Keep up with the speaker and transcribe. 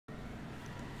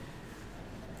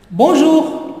Bonjour,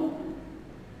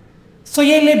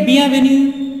 soyez les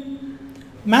bienvenus.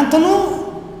 Maintenant,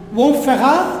 on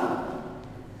fera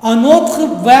un autre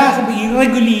verbe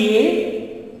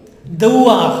irrégulier,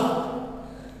 devoir.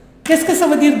 Qu'est-ce que ça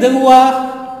veut dire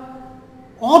devoir?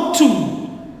 Ought to.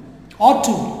 Ought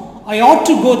to. I ought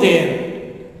to go there.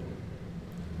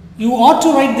 You ought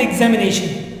to write the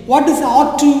examination. What is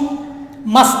ought to?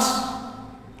 Must.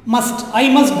 Must. I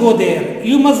must go there.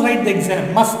 You must write the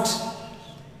exam. Must.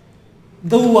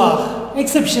 Devoir.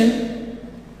 Exception.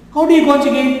 How do you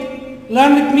conjugate?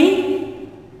 Learn with me.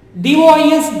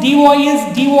 Devoirs,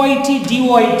 devoirs, devoit,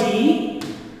 devoit.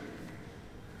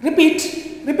 Repeat.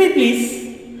 Repeat please.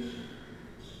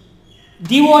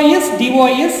 Devoirs,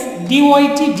 devoirs,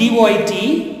 devoit, devoit.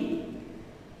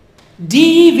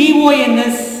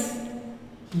 D-E-V-O-N-S,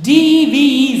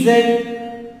 D-E-V-E-Z,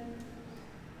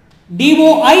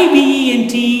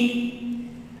 D-O-I-V-E-N-T,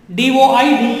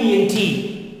 D-O-I-V-E-N-T.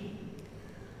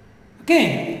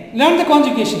 Okay, learn the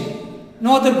conjugation,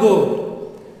 no other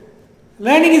go.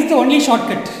 Learning is the only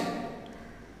shortcut.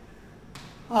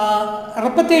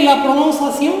 Répétez la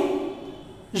prononciation.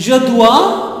 Je dois,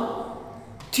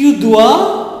 tu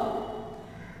dois,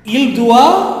 il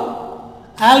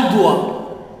doit, elle doit.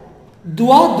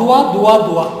 Doit, doit, doit,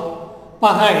 doit.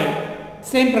 Pareil,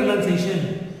 same pronunciation.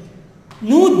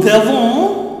 Nous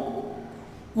devons,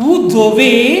 vous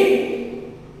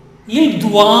devez, ils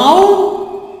doivent,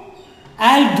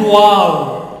 elles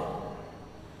doivent.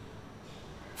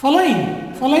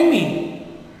 Following me.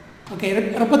 Ok,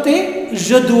 répétez.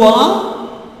 Je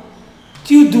dois,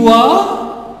 tu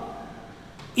dois,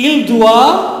 il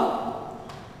doit,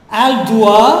 elle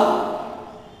doit,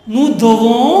 nous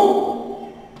devons,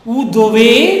 vous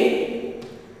devez,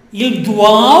 ils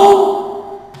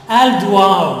doivent, elles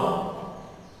doivent.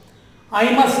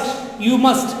 I must, you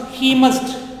must, he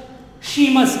must, she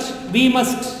must, we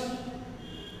must,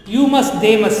 you must,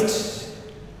 they must.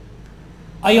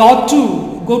 I ought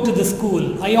to go to the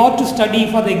school. I ought to study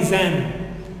for the exam.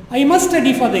 I must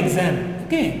study for the exam.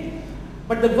 Okay.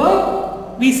 But the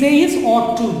verb we say is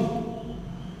ought to.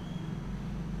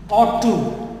 Ought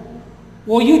to.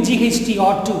 O-U-G-H-T,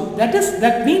 ought to.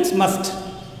 That means must.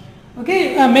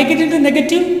 Okay, make it into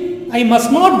negative. I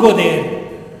must not go there.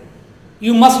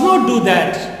 You must not do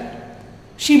that.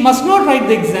 She must not write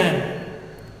the exam.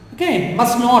 Okay,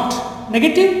 must not.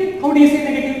 Negative. How do you say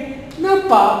negative? Na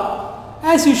pa.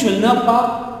 As usual, na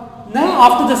pa. Na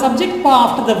after the subject, pa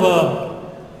after the verb.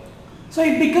 So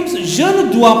it becomes je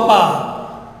ne dois pas.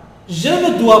 Je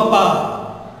ne dois pas.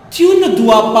 Tu ne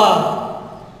dois pas.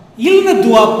 Il ne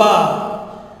doit pas.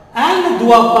 Elle ne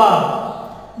doit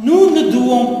pas, nous ne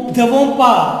devons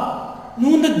pas,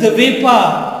 nous ne devez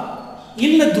pas,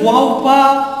 ils ne doivent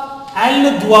pas, elles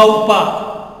ne doivent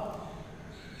pas.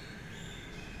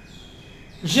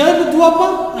 Je ne dois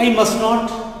pas, I must not.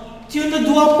 Tu ne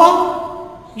dois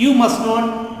pas, you must not.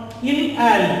 Il,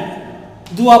 elle,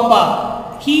 doit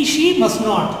pas. He, she must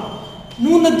not.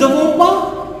 Nous ne devons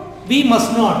pas, we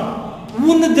must not.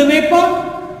 Vous ne devez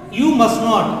pas, you must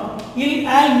not. Il,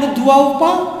 elle ne doivent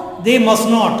pas, they must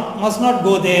not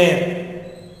go there.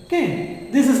 Okay,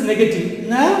 this is negative.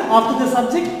 Now after the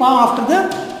subject, pa after the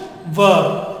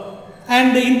verb.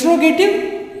 And the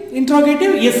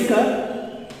interrogative, est-ce que,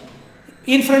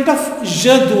 in front of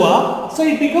je dois, so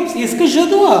it becomes est-ce que je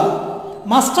dois?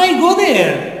 Must I go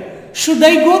there? Should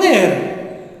I go there?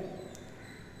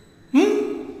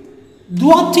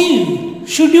 Doit-il?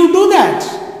 Should you do that?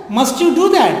 Must you do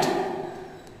that?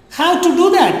 How to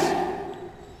do that?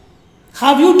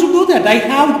 Have you to do that? I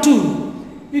have to.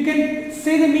 You can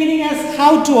say the meaning as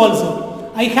how to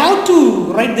also. I have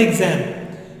to write the exam.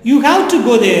 You have to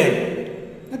go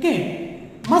there. Okay.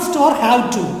 Must or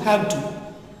have to. Have to.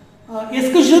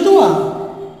 Est-ce que je dois?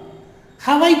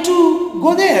 Have I to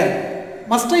go there?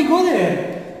 Must I go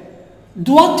there?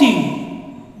 Doit-il?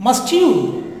 Must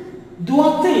you?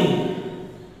 Doit-il?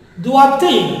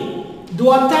 Doit-il?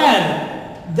 Doit-elle?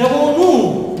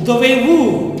 Devons-nous?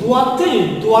 Devez-vous?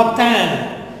 Doit-il? Doit-elle?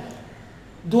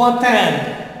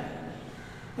 Doit-elle?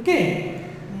 Okay.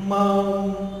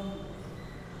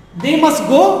 They must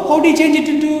go. How do you change it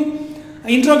into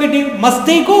interrogative? Must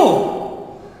they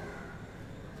go?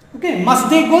 Okay. Must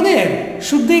they go there?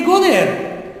 Should they go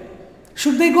there?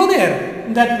 Should they go there?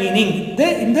 That meaning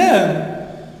in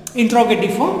the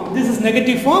interrogative form. This is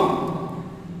negative form.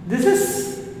 This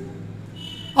is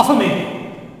affirmative.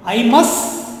 I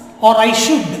must, or I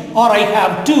should, or I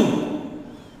have to.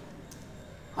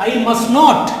 I must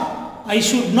not, I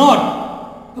should not.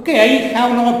 Okay, I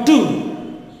have not to.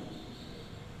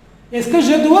 Est-ce que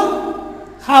je dois?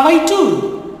 Have I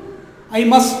to? I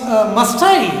must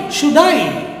I? Should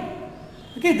I?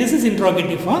 Okay, this is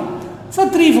interrogative form. So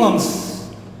 3 forms.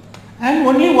 And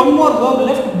only one more verb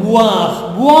left,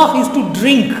 boire. Boire is to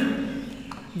drink.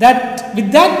 That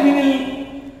with that we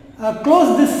will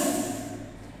close this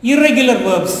irregular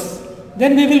verbs.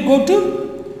 Then we will go to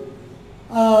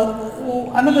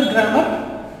another grammar.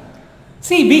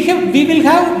 See, we will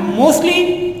have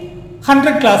mostly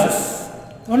 100 classes.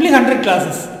 Only 100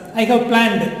 classes. I have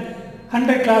planned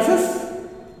 100 classes.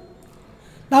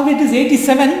 Now it is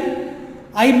 87.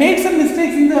 I made some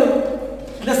mistakes in the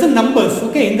lesson numbers.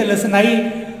 Okay, in the lesson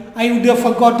I would have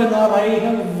forgotten or I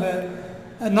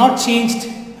have not changed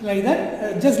like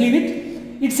that. Just leave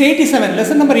it. It's 87.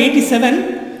 Lesson number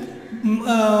 87.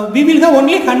 We will have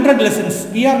only 100 lessons.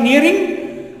 We are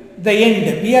nearing the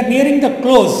end. We are nearing the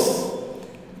close.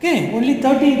 Okay, only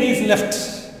 13 days left.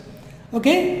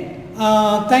 Okay,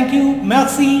 thank you.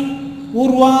 Merci. Au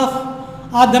revoir.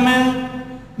 À demain.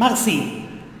 Merci.